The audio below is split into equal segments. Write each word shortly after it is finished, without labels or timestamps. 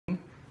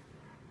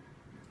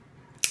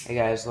Hey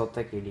guys, Little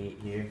Tech 88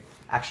 here.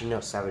 Actually,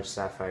 no, Savage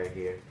Sapphire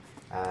here.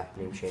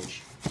 Name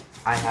change.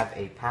 I have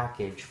a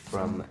package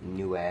from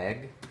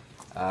Newegg.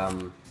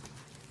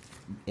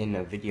 In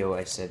a video,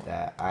 I said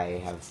that I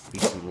have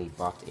recently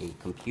bought a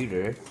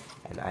computer,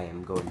 and I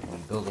am going to be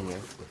building it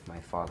with my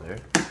father.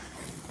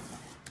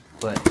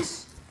 But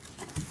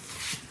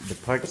the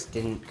parts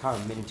didn't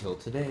come until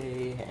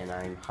today, and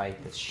I'm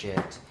hype as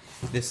shit.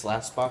 This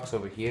last box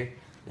over here,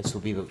 this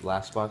will be the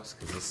last box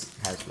because this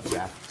has my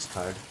graphics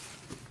card.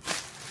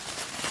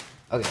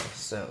 Okay,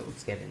 so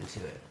let's get into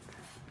it.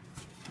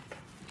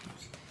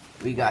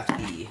 We got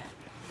the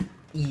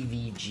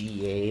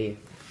EVGA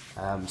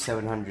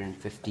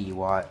 750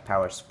 watt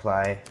power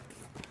supply,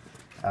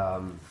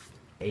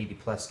 80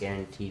 plus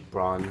guaranteed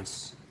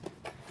bronze.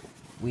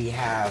 We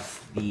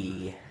have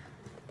the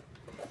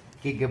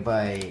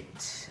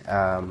Gigabyte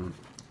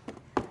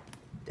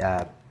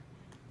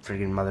friggin'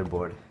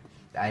 motherboard.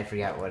 I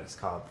forgot what it's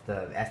called.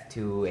 The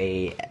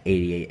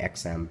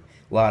F2A88XM.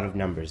 A lot of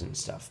numbers and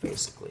stuff,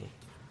 basically.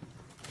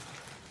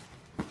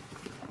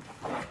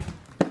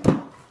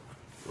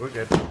 We're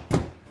good.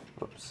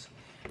 Whoops.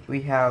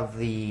 We have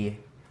the...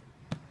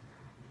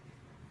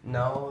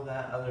 No,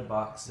 that other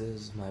box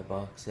is my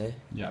box, eh?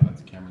 Yeah,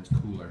 that's Cameron's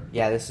cooler.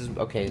 Yeah, this is...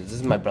 Okay, this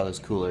is my brother's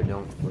cooler.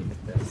 Don't look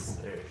at this.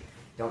 Or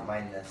don't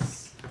mind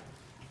this.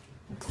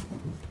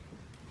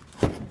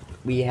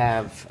 We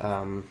have,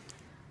 I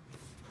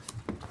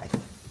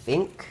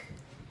think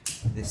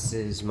this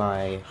is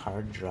my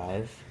hard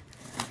drive.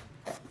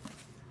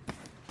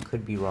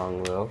 Could be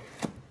wrong, though.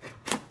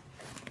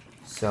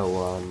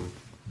 So,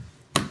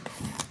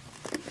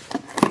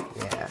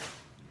 yeah.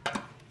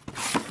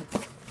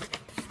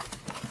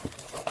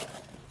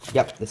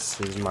 Yep,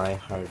 this is my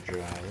hard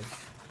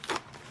drive.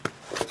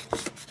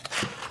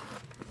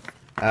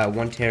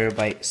 1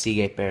 terabyte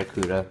Seagate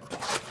Barracuda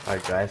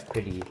hard drive,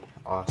 pretty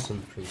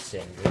awesome, pretty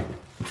standard.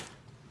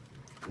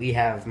 We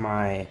have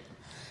my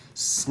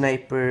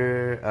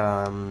Sniper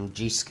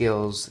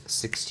G-Skills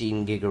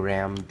 16 gig of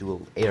RAM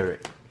dual air.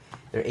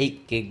 They're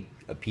 8 gig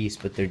a piece,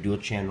 but they're dual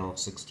channel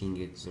 16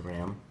 gigs of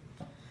RAM.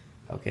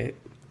 Okay.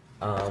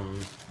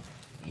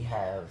 We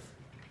have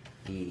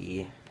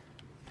the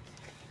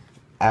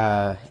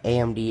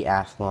AMD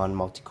Athlon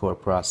multi-core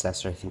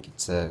processor. I think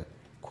it's a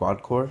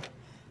quad core.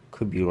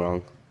 Could be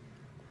wrong.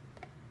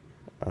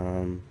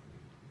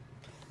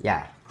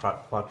 Yeah,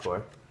 quad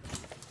core.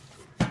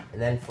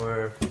 And then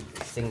for the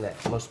thing that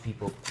most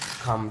people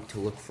come to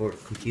look for,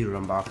 computer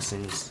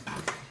unboxings.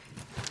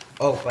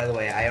 Oh, by the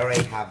way, I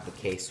already have the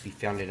case. We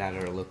found it at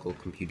our local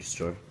computer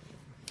store.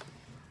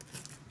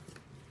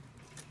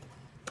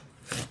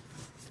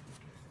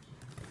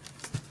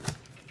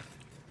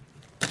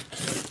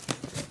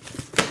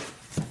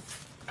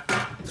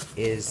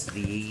 Is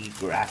the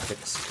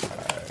graphics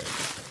card.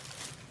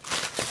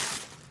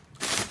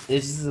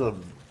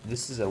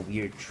 This is a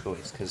weird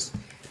choice because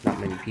not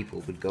many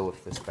people would go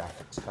with this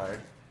graphics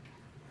card.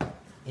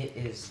 It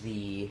is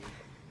the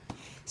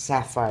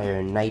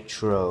Sapphire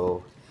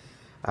Nitro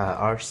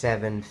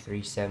R7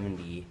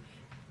 370.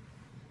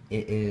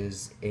 It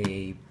is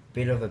a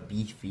bit of a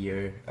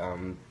beefier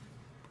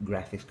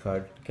graphics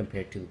card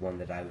compared to the one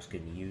that I was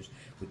going to use,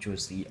 which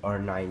was the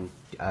R9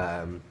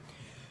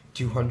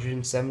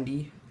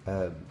 270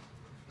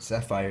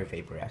 Sapphire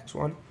Vapor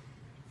X1.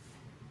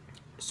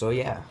 So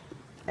yeah,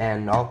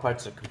 and all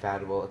parts are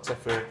compatible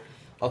except for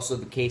also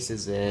the case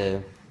is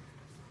a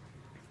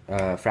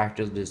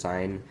fractal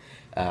design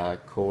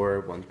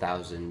Core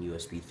 1000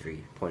 USB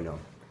 3.0.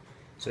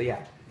 So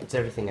yeah, it's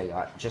everything I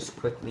got. Just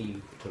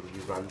quickly to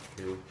run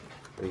through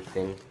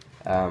everything.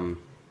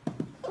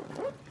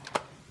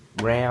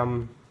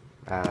 RAM,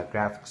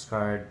 graphics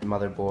card,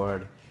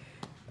 motherboard,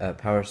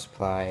 power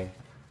supply,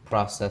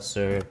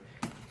 processor,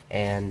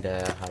 and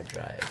hard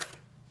drive.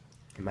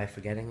 Am I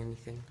forgetting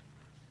anything?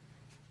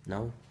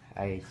 No?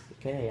 Okay,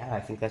 yeah,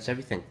 I think that's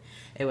everything.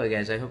 Anyway,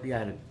 guys, I hope you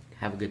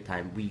have a good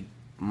time. We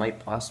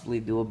might possibly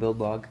do a build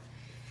log.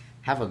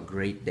 Have a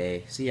great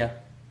day. See ya.